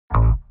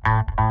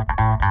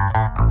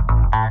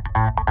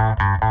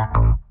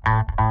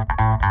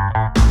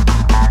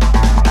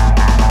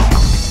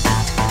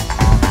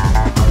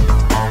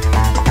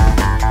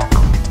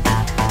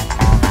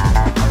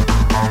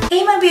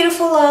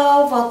Beautiful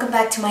love, welcome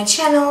back to my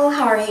channel.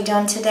 How are you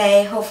doing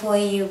today?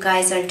 Hopefully you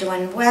guys are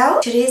doing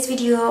well. Today's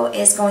video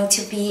is going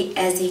to be,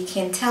 as you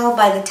can tell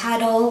by the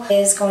title,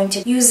 is going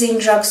to be using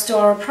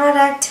drugstore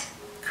product,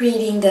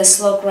 creating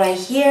this look right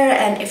here.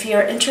 And if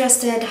you're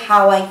interested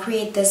how I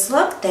create this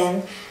look,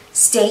 then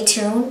stay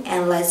tuned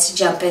and let's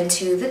jump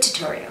into the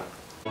tutorial.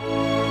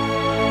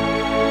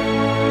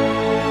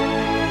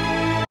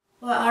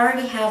 I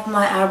already have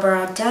my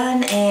eyebrow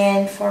done,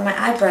 and for my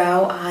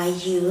eyebrow I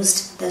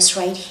used this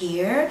right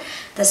here.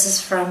 This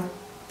is from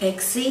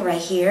Pixie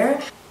right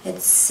here.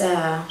 It's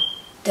the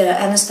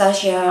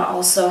Anastasia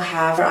also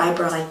have her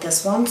eyebrow like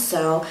this one,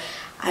 so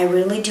I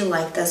really do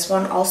like this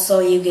one. Also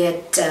you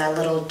get a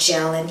little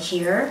gel in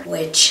here,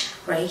 which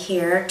right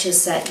here to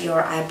set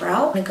your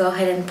eyebrow. I'm gonna go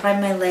ahead and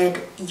prime my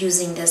lid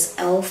using this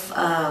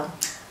e.l.f.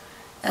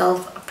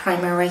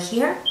 primer right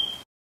here.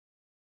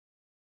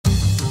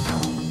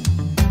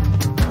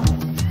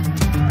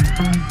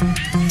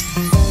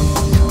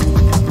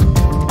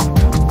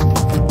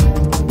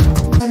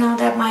 So now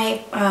that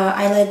my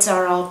eyelids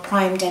are all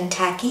primed and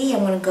tacky, I'm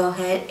going to go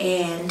ahead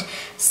and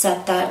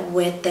set that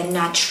with the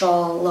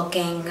natural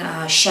looking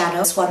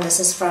shadow. This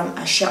is from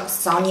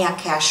Sonia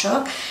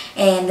Kashuk,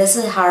 and this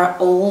is her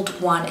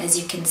old one. As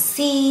you can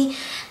see,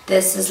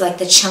 this is like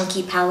the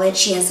chunky palette.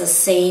 She has the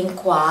same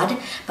quad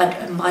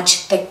but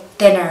much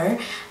thinner.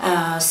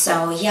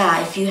 So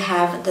yeah, if you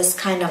have this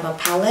kind of a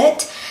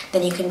palette,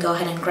 then you can go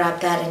ahead and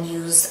grab that and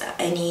use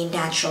any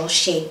natural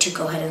shade to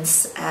go ahead and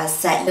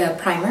set the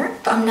primer.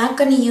 I'm not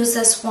going to use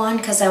this one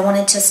because I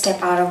wanted to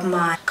step out of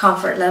my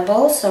comfort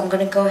level, so I'm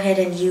going to go ahead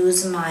and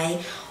use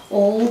my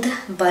old,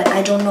 but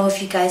I don't know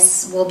if you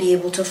guys will be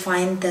able to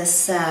find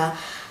this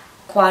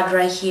quad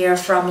right here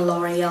from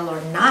L'Oreal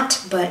or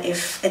not, but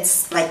if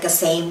it's like the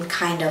same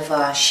kind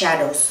of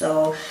shadow.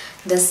 So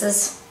this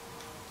is,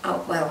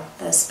 oh well,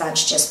 the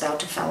sponge just about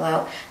to fall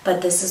out,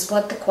 but this is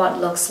what the quad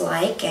looks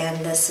like,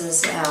 and this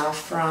is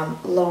from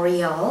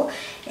L'Oreal,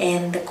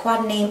 and the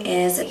quad name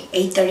is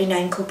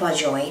 839 Coupa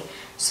Joy.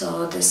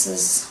 So this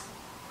is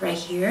right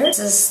here. This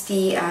is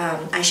the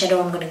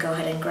eyeshadow I'm going to go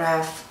ahead and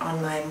grab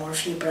on my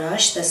Morphe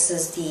brush. This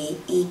is the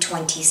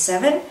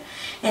E27.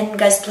 And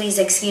guys, please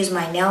excuse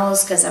my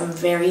nails because I'm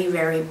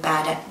very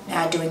bad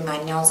at doing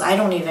my nails. I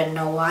don't even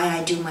know why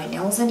I do my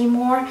nails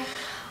anymore.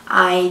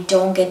 I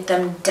don't get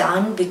them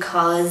done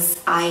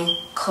because I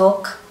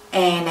cook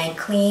and I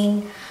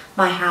clean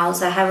my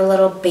house. I have a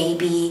little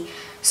baby,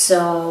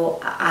 so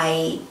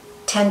I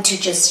tend to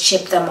just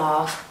ship them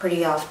off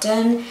pretty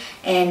often,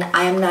 and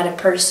I am not a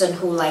person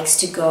who likes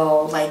to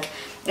go like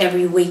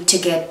every week to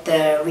get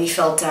the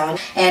refill done.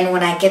 And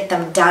when I get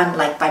them done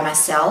like by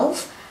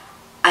myself,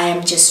 I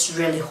am just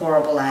really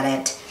horrible at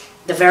it.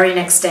 The very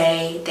next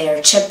day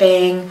they're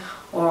chipping,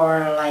 or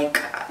like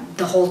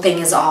the whole thing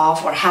is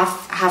off, or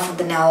half of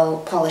the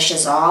nail polish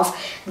is off.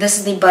 This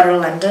is the Butter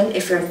London,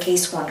 if you're in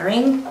case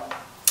wondering.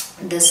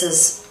 This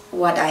is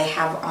what I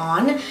have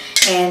on,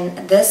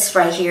 and this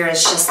right here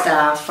is just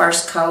the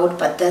first coat,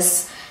 but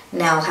this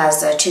nail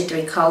has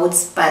 2-3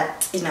 coats.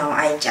 But you know,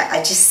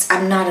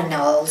 I'm not a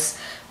nails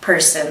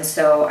person,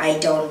 so I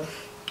don't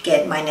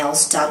get my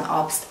nails done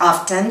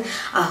often.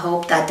 I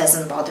hope that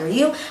doesn't bother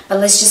you, but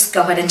let's just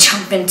go ahead and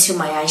jump into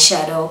my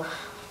eyeshadow.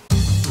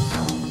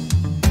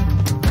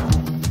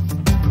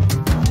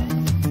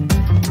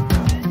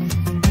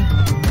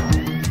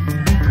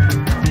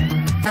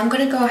 I'm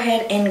going to go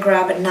ahead and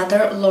grab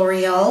another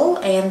L'Oreal,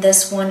 and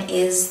this one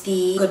is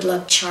the Good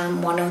Luck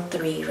Charm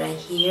 103 right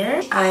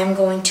here. I'm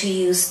going to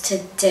use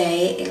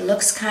today, it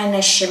looks kind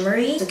of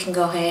shimmery. You can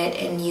go ahead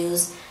and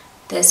use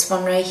this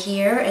one right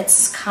here.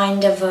 It's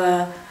kind of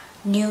a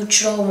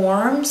neutral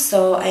warm,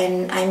 so,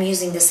 and I'm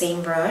using the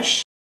same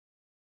brush.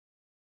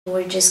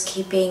 We're just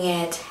keeping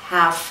it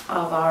half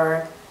of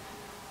our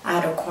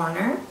outer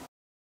corner.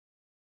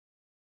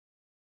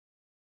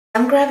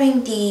 I'm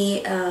grabbing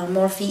the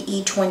Morphe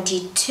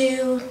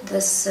E22.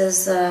 This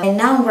is, and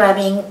now I'm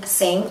grabbing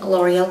same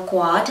L'Oreal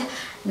quad.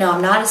 No,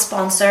 I'm not a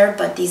sponsor,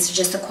 but these are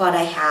just a quad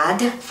I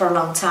had for a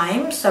long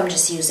time, so I'm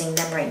just using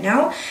them right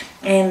now.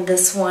 And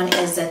this one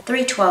is a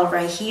 312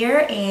 right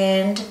here,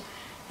 and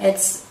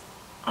it's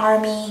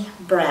Army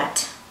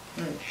Brat.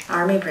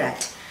 Army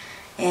Brat.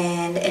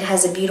 And it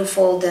has a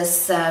beautiful,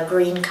 this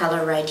green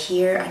color right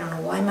here. I don't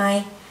know why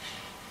my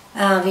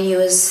video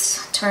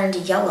is turned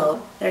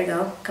yellow. There you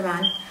go, come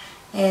on.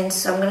 And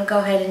so I'm going to go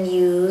ahead and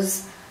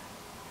use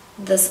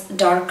this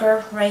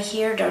darker right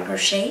here, darker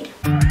shade.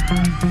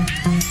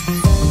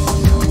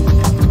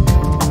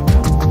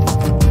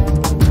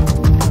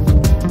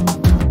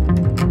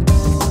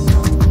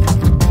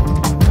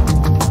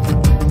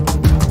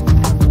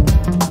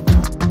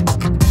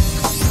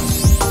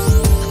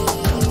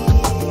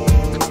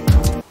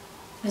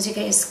 As you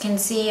guys can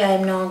see,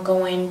 I'm not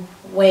going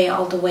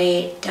all the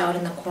way down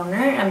in the corner.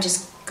 I'm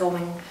just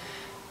going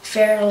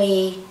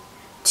fairly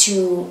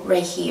to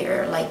right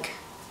here, like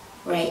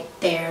right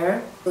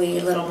there, a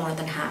little more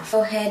than half.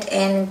 Go ahead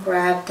and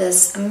grab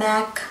this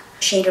MAC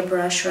shader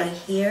brush right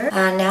here.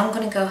 Now I'm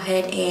going to go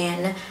ahead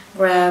and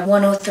grab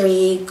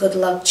 103 Good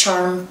Luck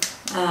Charm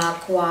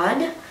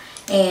Quad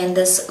and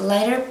this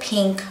lighter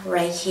pink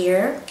right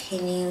here.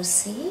 Can you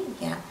see?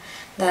 Yeah,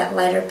 that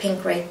lighter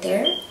pink right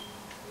there.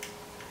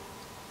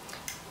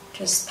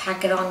 Just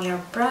pack it on your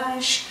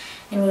brush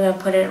and we're going to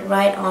put it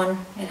right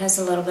on. It has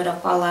a little bit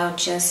of fallout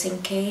just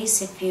in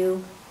case if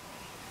you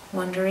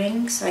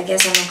wondering. So I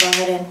guess I'm going to go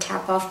ahead and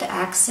tap off the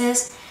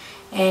axis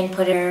and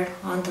put it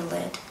on the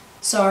lid.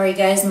 Sorry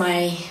guys,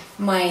 my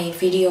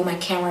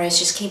cameras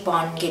just keep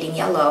on getting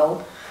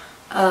yellow,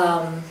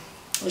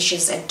 which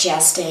is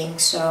adjusting,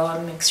 so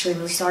I'm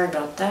extremely sorry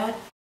about that.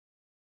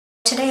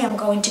 Today I'm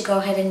going to go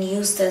ahead and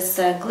use this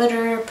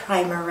glitter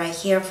primer right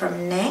here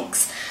from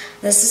NYX.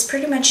 This is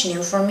pretty much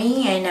new for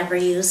me. I never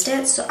used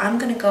it, so I'm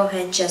going to go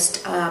ahead and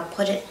just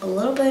put it a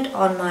little bit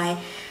on my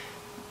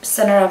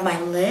center of my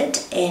lid,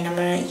 and I'm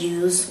going to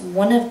use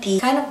one of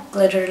the kind of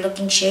glitter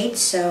looking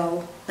shades,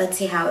 so let's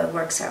see how it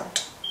works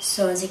out.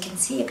 So as you can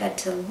see, I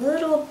got a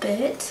little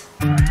bit.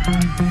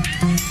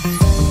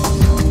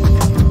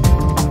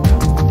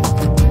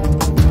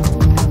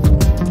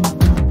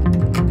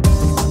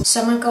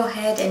 So I'm going to go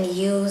ahead and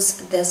use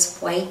this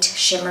white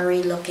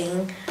shimmery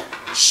looking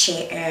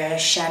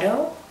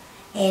shadow,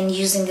 and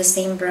using the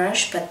same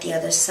brush but the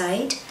other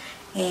side,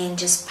 and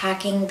just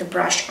packing the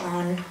brush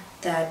on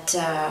that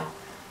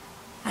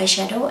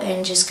eyeshadow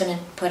and just going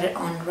to put it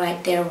on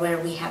right there where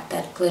we have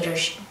that glitter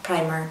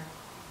primer.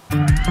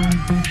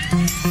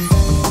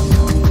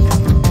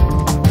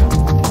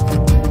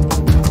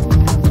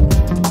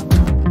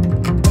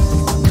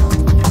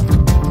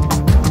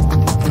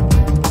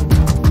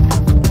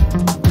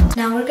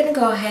 Now we're going to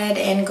go ahead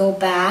and go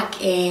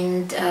back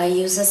and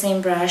use the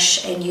same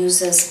brush and use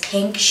this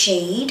pink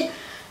shade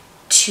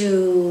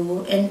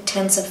to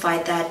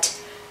intensify that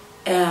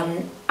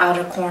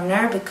outer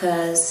corner,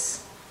 because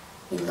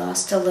we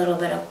lost a little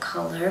bit of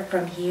color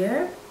from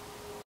here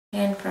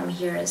and from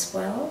here as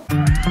well.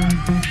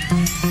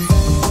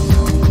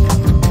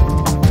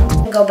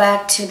 Go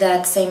back to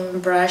that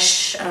same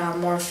brush,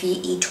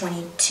 Morphe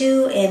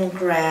E22, and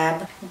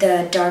grab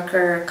the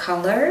darker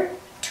color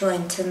to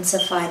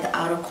intensify the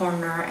outer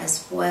corner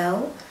as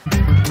well.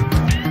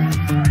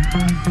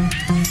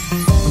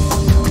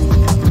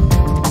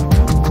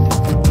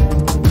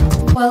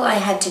 Well, I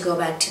had to go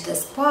back to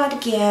this quad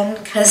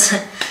again because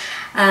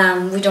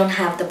we don't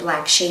have the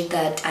black shade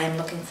that I'm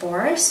looking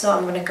for, so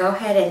I'm going to go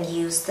ahead and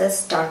use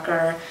this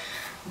darker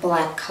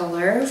black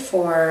color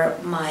for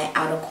my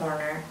outer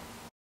corner.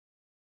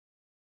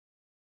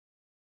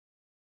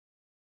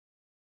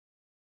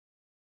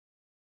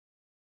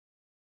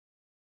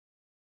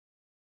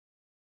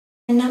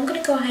 And I'm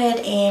going to go ahead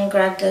and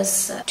grab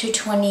this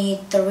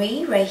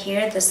 223 right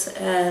here, this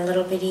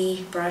little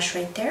bitty brush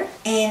right there,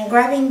 and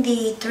grabbing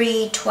the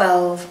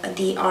 312,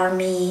 the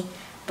Army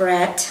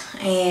Brett,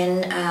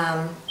 and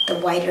the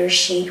whiter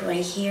shade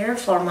right here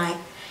for my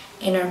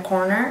inner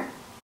corner.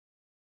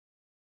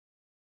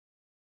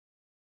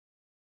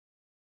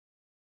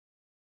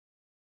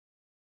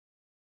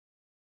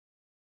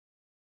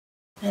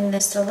 And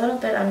just a little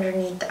bit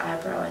underneath the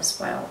eyebrow as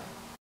well.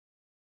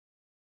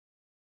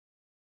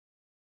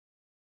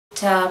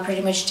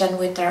 Pretty much done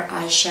with our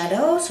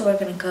eyeshadow, so we're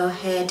going to go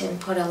ahead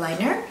and put a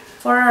liner.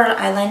 For our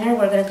eyeliner,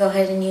 we're going to go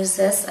ahead and use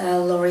this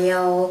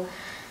L'Oreal,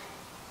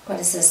 what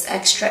is this,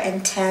 Extra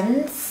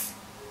Intense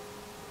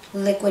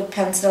Liquid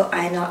Pencil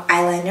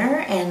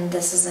Eyeliner, and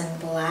this is in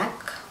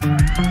black.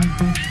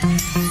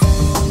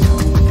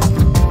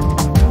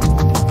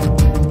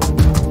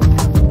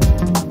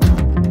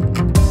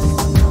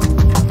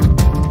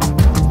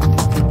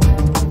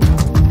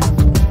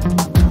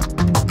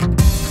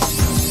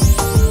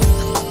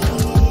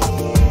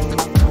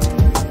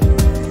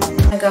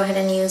 Go ahead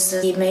and use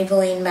the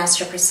Maybelline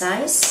Master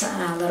Precise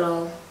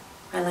little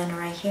eyeliner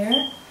right here.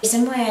 The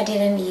reason why I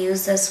didn't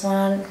use this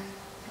one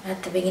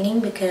at the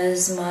beginning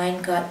because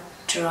mine got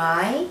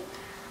dry,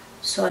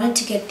 so I wanted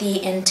to get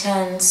the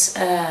intense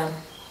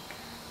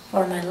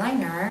for my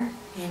liner,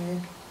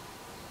 and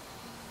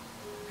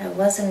I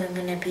wasn't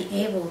going to be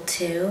able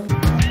to.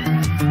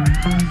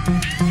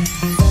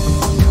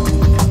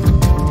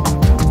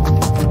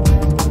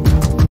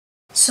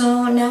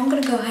 So now I'm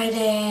going to go ahead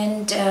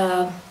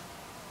and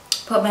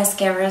put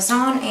mascaras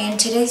on, and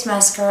today's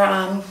mascara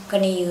I'm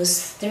going to use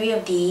 3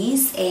 of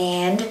these,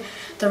 and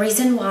the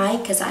reason why,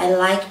 because I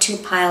like to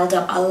pile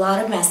up a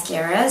lot of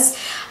mascaras.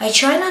 I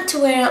try not to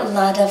wear a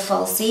lot of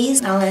falsies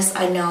unless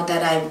I know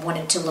that I want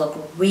it to look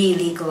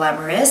really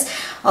glamorous,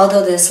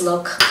 although this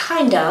look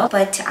kind of,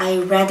 but I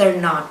rather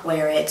not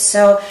wear it,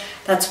 so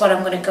that's what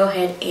I'm going to go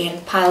ahead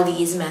and pile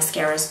these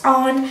mascaras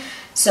on.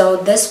 So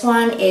this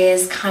one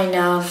is kind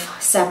of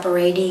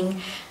separating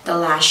the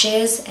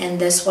lashes, and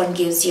this one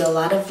gives you a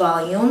lot of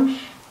volume,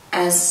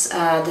 as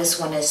this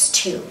one is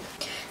too.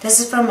 This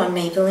is from a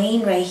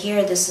Maybelline right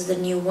here. This is the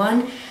new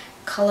one,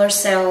 Color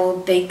Cell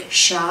Big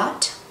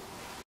Shot.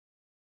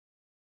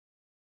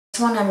 This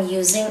one I'm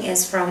using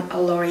is from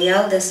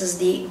L'Oreal. This is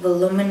the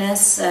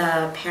Voluminous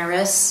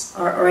Paris,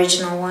 or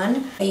original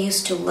one. I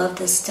used to love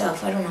this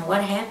stuff. I don't know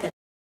what happened.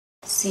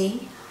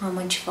 See how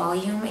much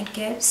volume it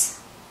gives?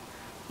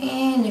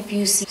 And if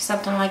you see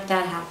something like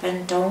that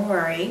happen, don't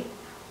worry.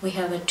 We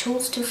have the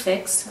tools to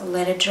fix.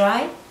 Let it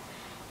dry,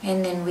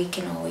 and then we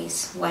can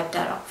always wipe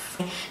that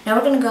off. Now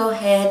we're going to go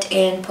ahead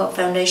and put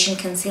foundation,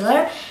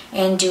 concealer,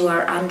 and do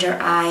our under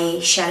eye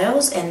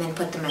shadows, and then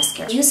put the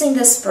mascara. Using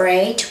the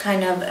spray to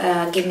kind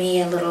of give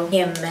me a little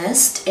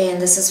mist,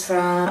 and this is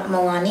from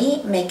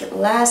Milani Make It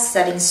Last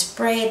Setting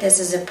Spray. This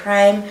is a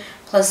prime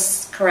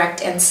plus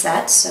correct and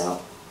set,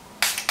 so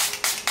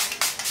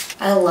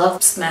I love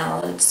the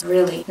smell. It's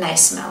really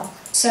nice smell.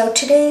 So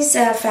today's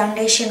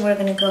foundation, we're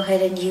going to go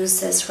ahead and use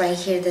this right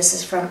here. This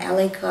is from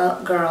LA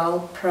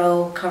Girl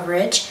Pro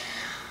Coverage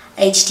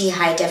HD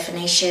High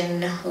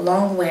Definition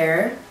Long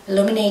Wear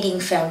Illuminating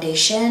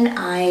Foundation.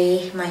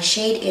 My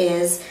shade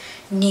is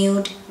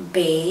Nude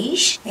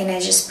Beige, and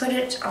I just put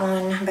it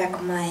on the back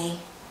of my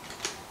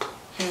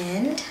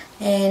hand.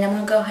 And I'm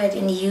going to go ahead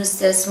and use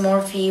this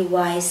Morphe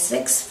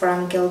Y6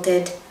 from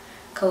Gilded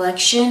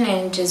Collection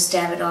and just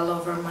dab it all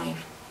over my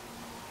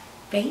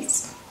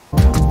face.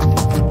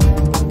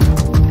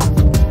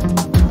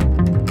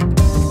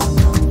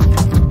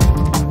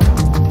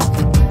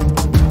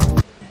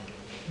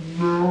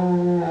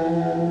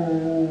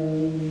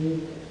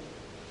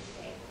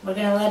 We're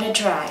gonna let it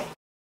dry.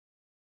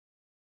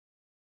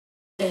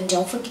 And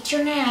don't forget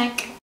your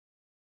neck.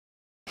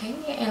 Okay,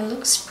 it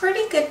looks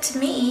pretty good to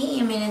me.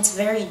 I mean, it's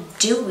very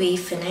dewy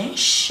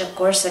finish. Of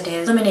course it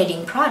is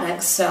illuminating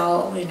product,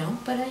 so, you know,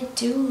 but I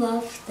do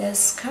love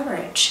this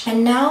coverage.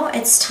 And now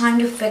it's time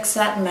to fix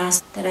that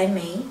mask that I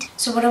made.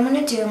 So what I'm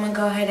gonna do, I'm gonna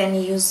go ahead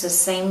and use the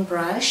same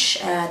brush,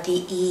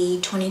 the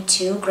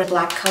E22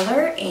 black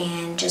color,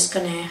 and just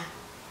gonna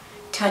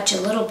touch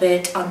a little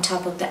bit on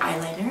top of the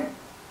eyeliner.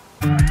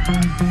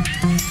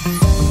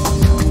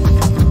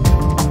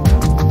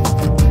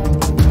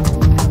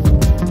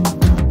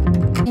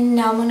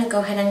 Now I'm going to go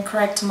ahead and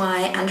correct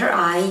my under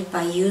eye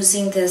by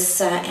using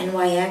this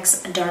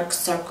NYX Dark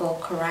Circle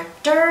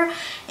Corrector,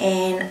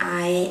 and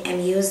I am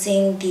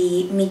using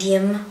the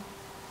medium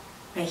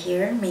right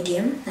here,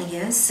 medium I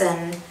guess,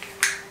 and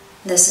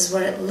this is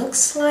what it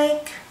looks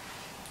like.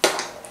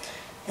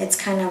 It's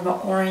kind of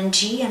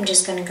orangey. I'm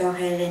just going to go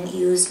ahead and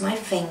use my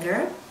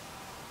finger.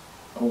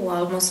 Oh, I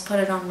almost put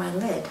it on my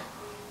lid.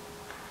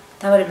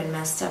 That would have been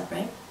messed up,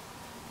 right?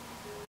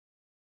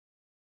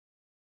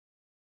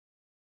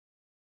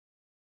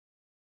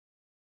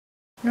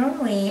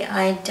 Normally,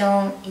 I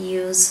don't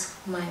use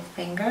my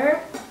finger.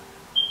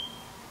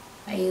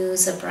 I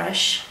use a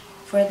brush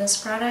for this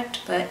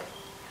product, but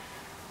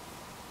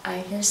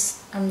I'm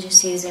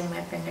just using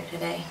my finger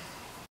today.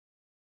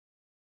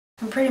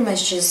 I'm pretty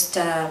much just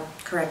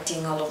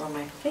correcting all over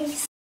my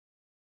face.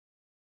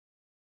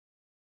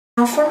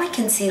 Now for my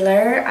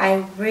concealer,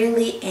 I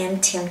really am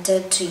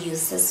tempted to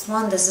use this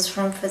one. This is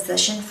from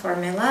Physician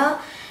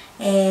Formula,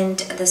 and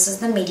this is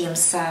the medium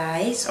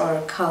size,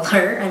 or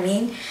color, I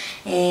mean.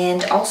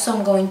 And also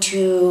I'm going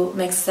to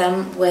mix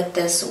them with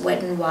this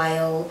Wet n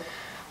Wild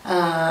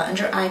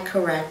under eye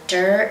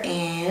corrector,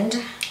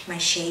 and my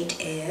shade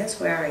is,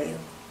 where are you?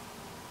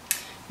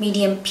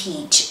 Medium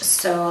peach.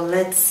 So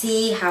let's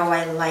see how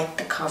I like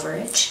the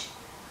coverage.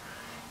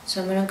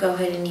 So I'm going to go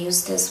ahead and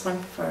use this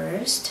one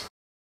first.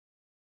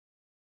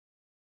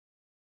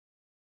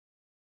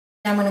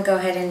 I'm going to go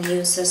ahead and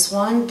use this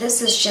one.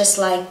 This is just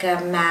like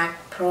a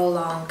MAC Pro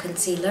Long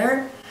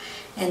Concealer,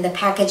 and the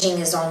packaging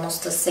is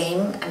almost the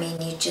same. I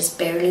mean, you just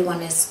barely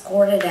want to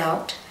squirt it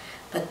out,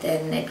 but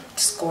then it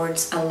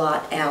squirts a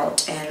lot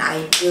out, and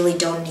I really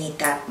don't need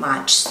that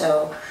much,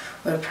 so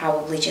we're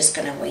probably just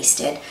going to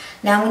waste it.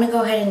 Now I'm going to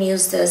go ahead and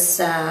use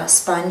this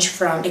sponge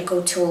from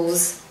Eco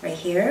Tools right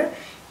here,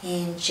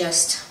 and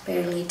just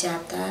barely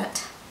dab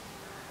that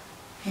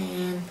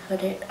and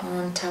put it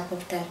on top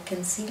of that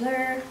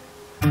concealer.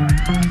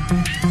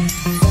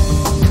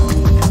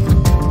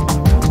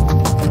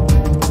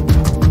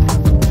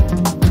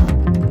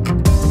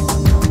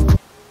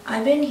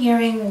 I've been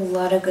hearing a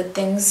lot of good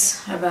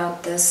things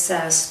about this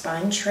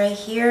sponge right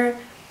here.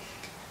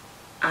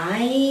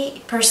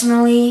 I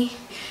personally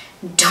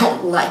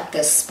don't like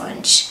this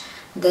sponge.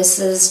 This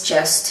is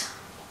just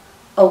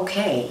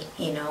okay,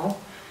 you know.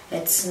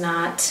 It's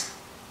not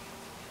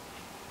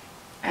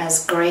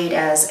as great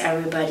as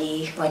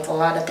everybody, like a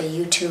lot of the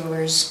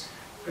YouTubers,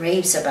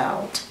 raves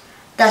about.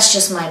 That's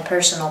just my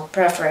personal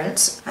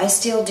preference. I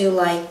still do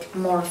like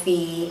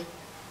Morphe,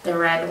 the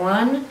red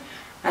one.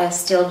 I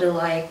still do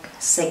like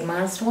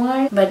Sigma's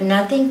one, but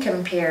nothing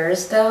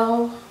compares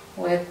though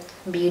with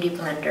Beauty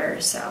Blender.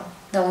 So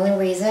the only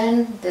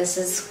reason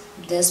this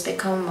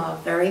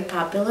become very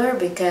popular,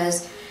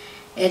 because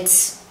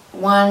it's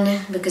one,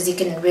 because you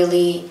can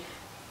really,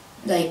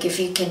 like, if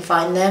you can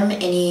find them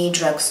any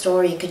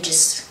drugstore, you could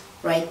just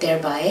right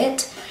there buy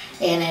it.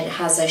 And it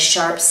has a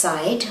sharp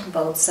side,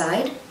 both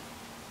side,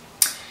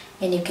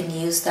 and you can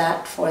use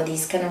that for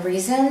these kind of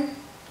reason.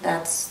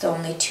 That's the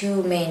only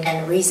two main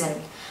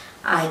reason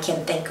I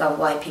can think of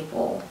why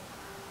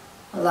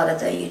a lot of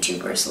the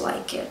YouTubers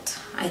like it,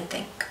 I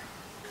think.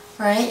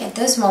 Alright, at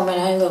this moment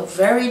I look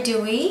very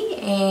dewy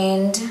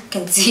and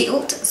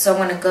concealed, so I'm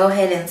going to go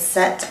ahead and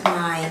set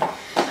my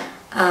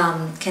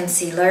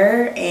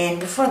concealer, and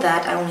before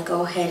that I want to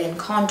go ahead and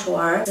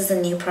contour. This is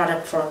a new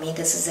product for me.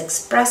 This is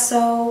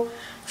Espresso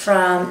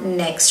from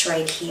NYX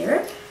right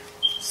here.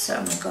 So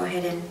I'm going to go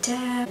ahead and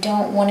dab. I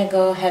don't want to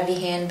go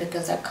heavy hand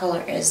because that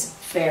color is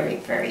very,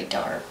 very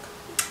dark.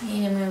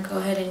 And I'm going to go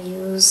ahead and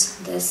use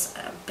this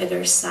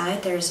bigger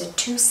side. There's a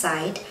two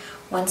side,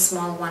 one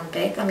small, one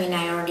big. I mean,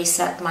 I already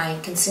set my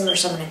concealer,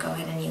 so I'm going to go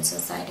ahead and use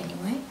this side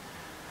anyway.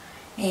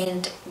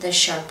 And the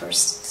sharper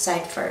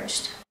side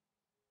first.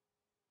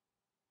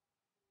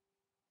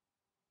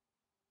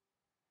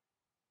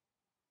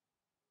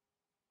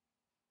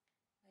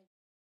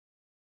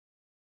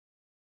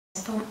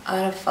 If I'm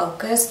out of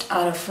focus,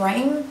 out of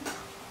frame,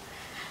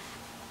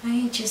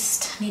 I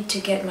just need to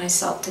get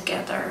myself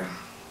together.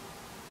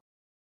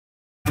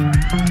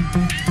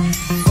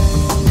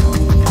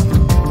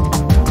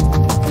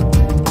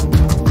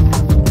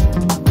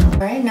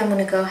 Alright, now I'm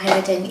going to go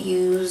ahead and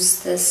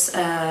use this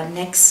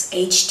NYX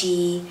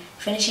HD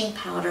finishing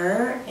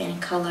powder in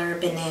color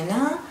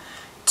Banana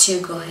to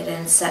go ahead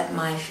and set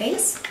my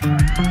face.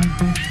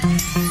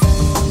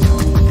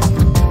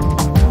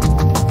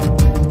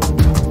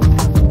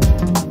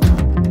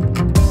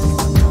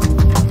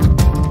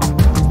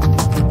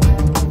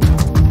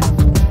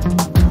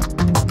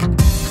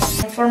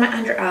 For my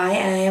under eye,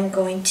 I am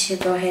going to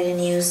go ahead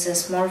and use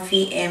this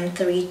Morphe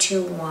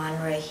M321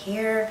 right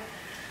here.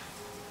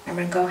 I'm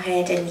going to go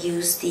ahead and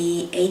use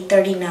the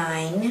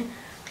 839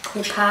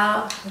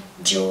 Coupa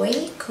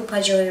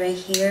Joy right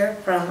here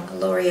from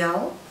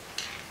L'Oreal,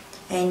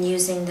 and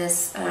using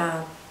this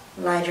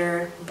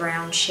lighter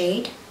brown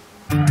shade.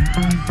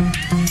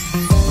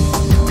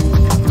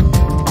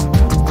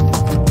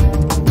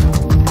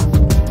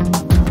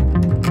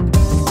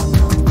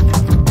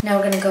 Now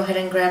we're going to go ahead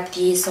and grab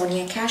the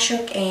Sonia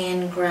Kashuk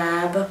and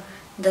grab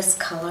this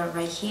color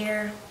right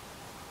here.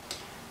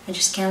 I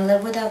just can't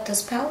live without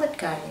this palette,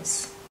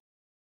 guys.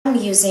 I'm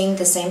using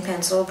the same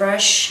pencil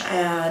brush,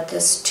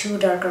 this two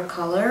darker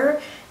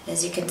color.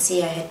 As you can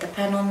see, I hit the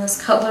pen on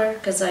this color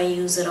because I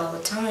use it all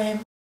the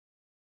time.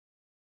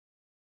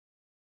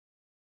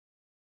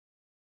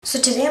 So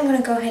today I'm going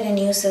to go ahead and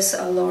use this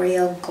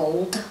L'Oreal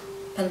Gold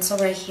pencil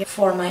right here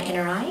for my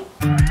inner eye.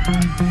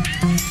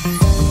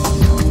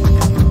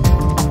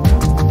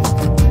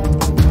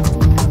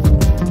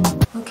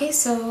 Okay,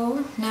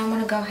 so now I'm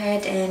going to go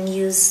ahead and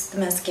use the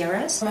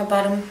mascaras. For my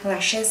bottom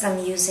lashes, I'm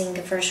using,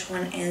 the first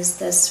one is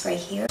this right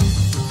here.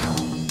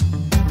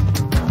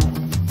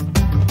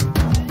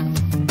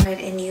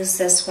 And use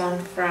this one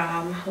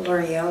from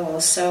L'Oreal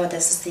also.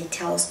 This is the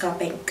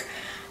telescopic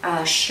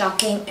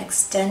shocking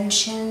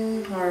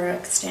extension,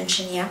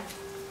 yeah.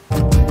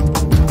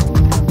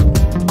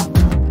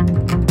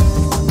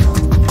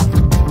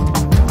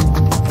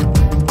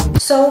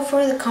 So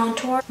for the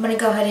contour, I'm going to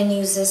go ahead and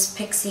use this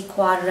Pixie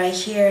Quad right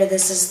here.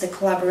 This is the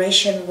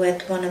collaboration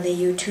with one of the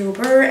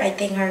YouTuber. I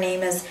think her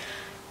name is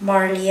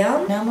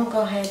Marlia. Now I'm going to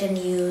go ahead and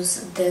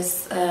use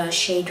this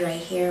shade right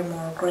here,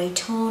 more gray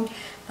tone,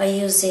 by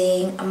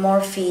using a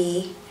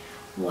Morphe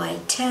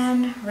White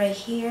 10 right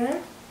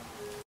here.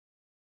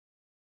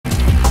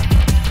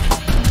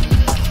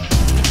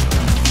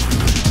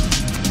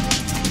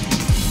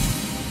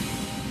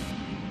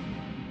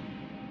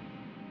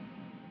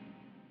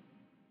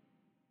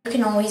 You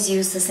can always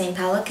use the same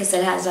palette because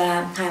it has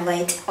a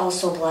highlight,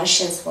 also blush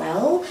as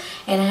well,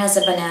 and it has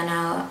a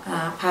banana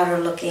powder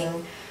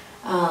looking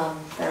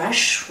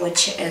brush,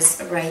 which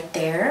is right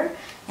there,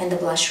 and the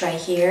blush right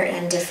here,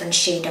 and different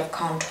shade of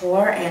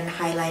contour and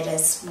highlight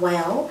as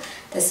well.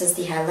 This is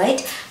the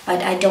highlight,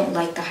 but I don't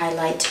like the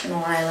highlight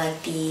nor I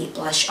like the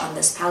blush on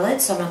this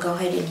palette, so I'm gonna go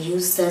ahead and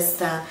use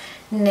this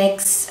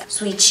NYX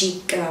Sweet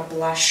Cheek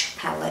blush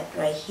palette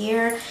right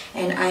here,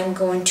 and I'm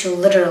going to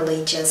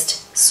literally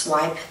just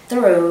swipe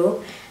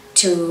through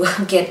to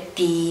get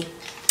the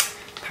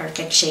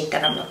perfect shade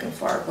that I'm looking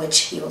for,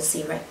 which you will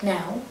see right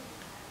now.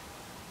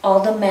 All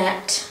the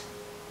matte,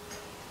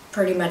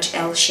 pretty much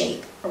L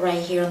shape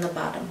right here on the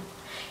bottom,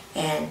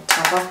 and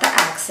top of the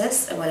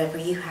axis, whatever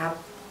you have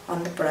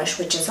on the brush,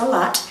 which is a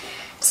lot.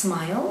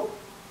 Smile.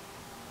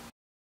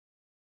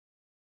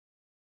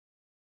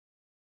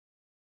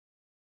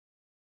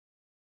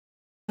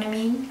 I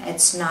mean,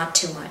 it's not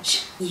too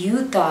much.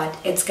 You thought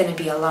it's gonna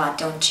be a lot,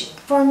 don't you?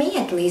 For me,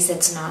 at least,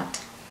 it's not.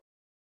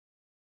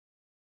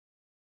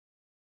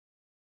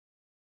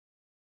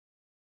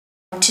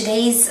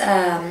 Today's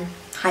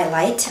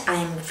highlight,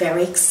 I'm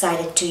very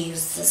excited to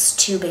use these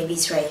two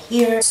babies right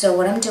here. So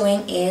what I'm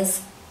doing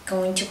is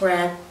going to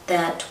grab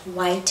that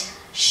white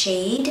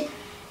shade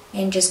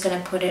and just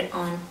gonna put it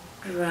on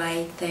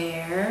right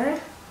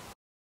there.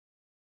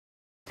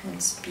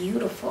 That's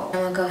beautiful.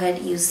 I'm gonna go ahead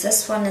and use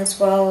this one as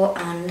well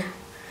on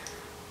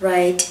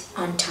right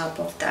on top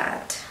of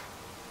that,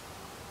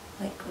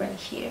 like right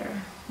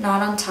here.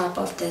 Not on top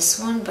of this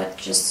one, but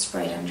just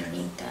right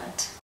underneath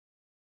that.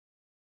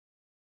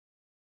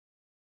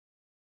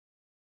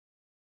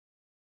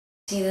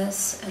 See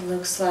this? It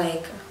looks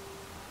like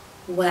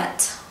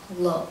wet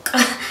look.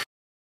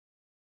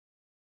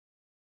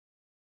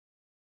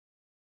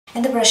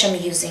 And the brush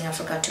I'm using, I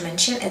forgot to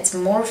mention, it's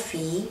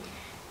Morphe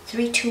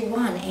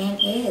 321, and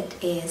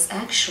it is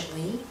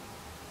actually,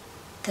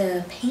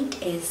 the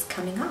paint is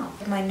coming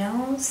off my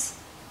nose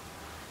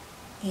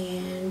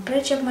and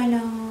bridge of my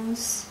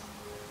nose.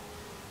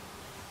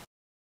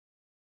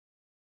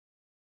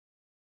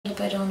 A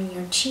little bit on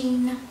your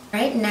chin.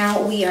 Right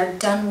now we are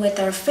done with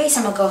our face.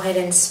 I'm gonna go ahead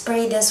and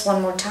spray this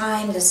one more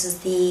time. This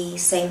is the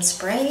same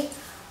spray.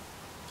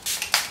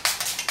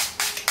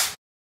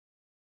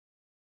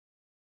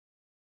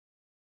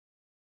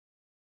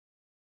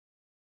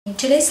 In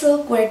today's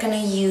look, we're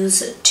gonna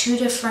use two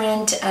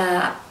different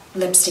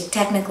lipstick.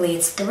 Technically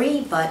it's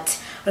three, but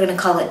we're gonna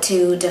call it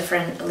two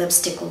different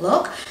lipstick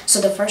look. So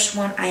the first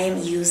one I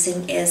am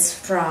using is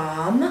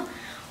from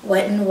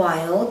Wet n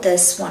Wild.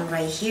 This one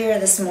right here,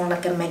 this is more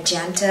like a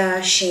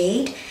magenta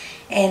shade,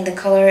 and the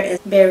color is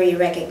very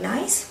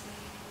recognized.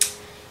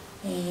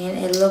 And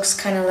it looks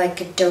kind of like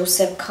a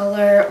Dosep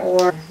color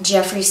or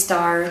Jeffree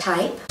Star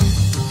type.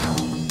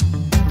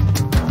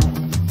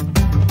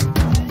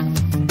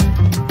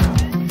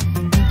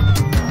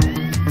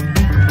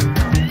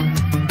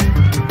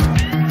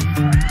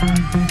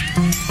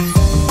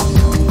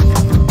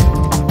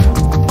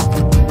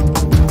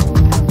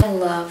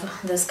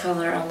 This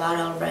color a lot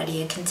already,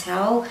 you can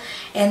tell,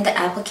 and the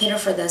applicator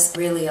for this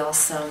really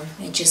awesome.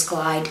 It just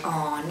glide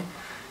on,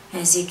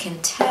 as you can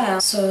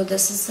tell. So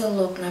this is the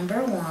look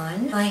number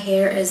one. My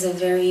hair is a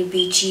very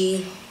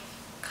beachy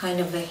kind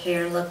of a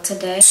hair look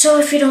today, so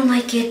if you don't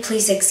like it,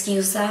 please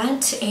excuse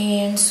that.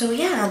 And so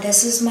yeah,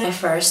 this is my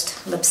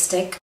first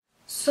lipstick.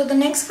 So the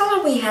next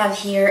color we have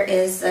here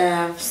is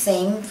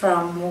same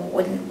from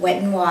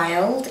Wet n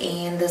Wild,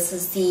 and this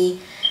is the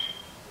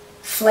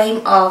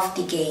Flame of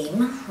the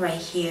Game right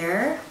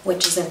here,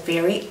 which is a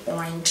very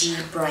orangey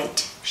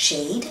bright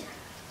shade.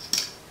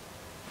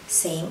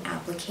 Same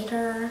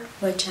applicator,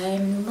 which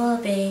I'm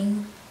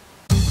loving.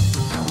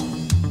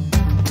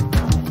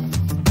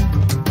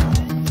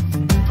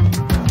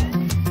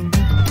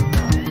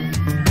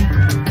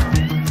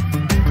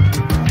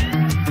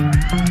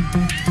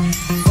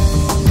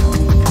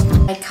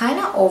 I kind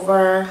of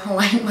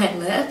overlined my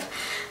lip,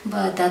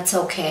 but that's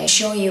okay. I'll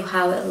show you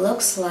how it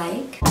looks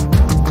like.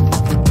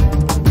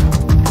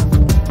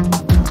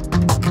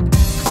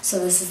 So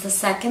this is the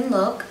second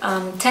look.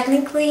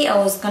 Technically I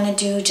was gonna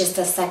do just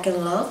a second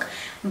look,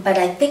 but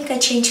I think I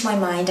changed my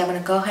mind. I'm gonna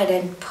go ahead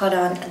and put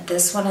on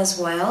this one as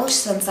well,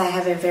 since I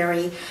have a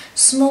very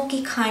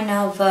smoky kind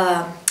of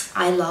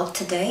eye look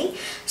today.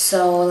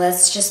 So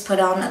let's just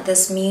put on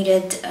this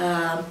muted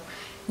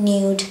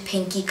nude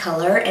pinky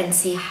color and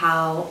see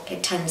how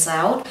it turns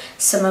out.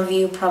 Some of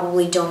you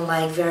probably don't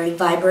like very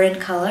vibrant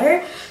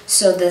color,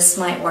 so this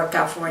might work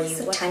out for you.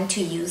 So time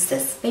to use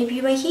this baby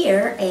right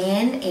here,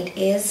 and it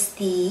is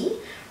the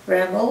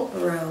Rebel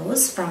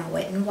Rose from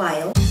Wet n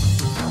Wild.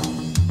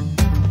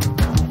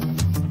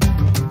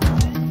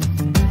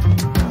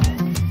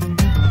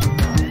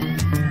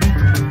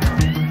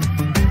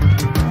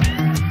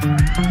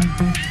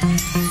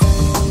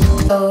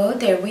 So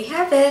there we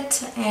have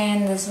it,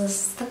 and this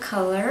is the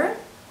color.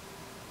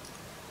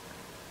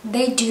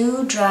 They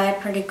do dry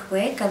pretty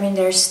quick. I mean,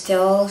 it's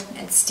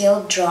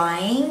still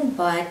drying,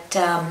 but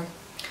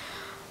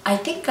I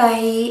think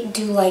I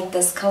do like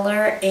this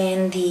color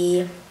in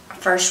the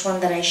first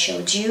one that I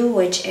showed you,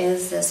 which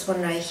is this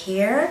one right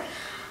here.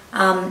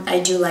 I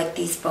do like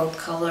these both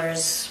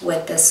colors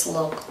with this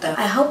look though.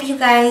 I hope you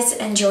guys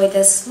enjoy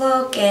this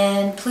look,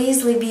 and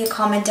please leave me a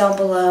comment down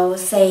below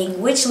saying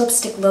which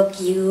lipstick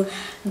look you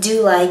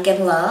do like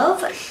and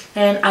love,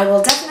 and I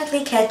will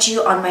definitely catch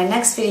you on my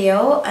next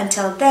video.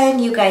 Until then,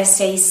 you guys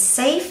stay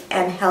safe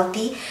and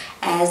healthy.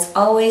 As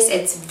always,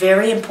 it's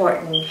very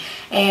important.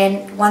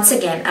 And once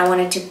again, I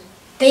wanted to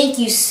thank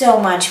you so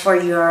much for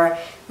your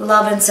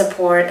love and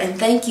support, and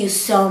thank you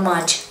so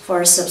much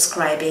for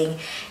subscribing.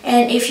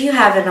 And if you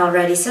haven't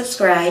already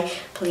subscribed,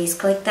 please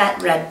click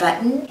that red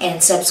button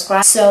and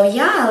subscribe. So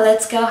yeah,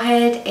 let's go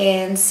ahead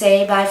and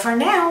say bye for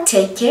now.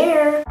 Take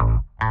care.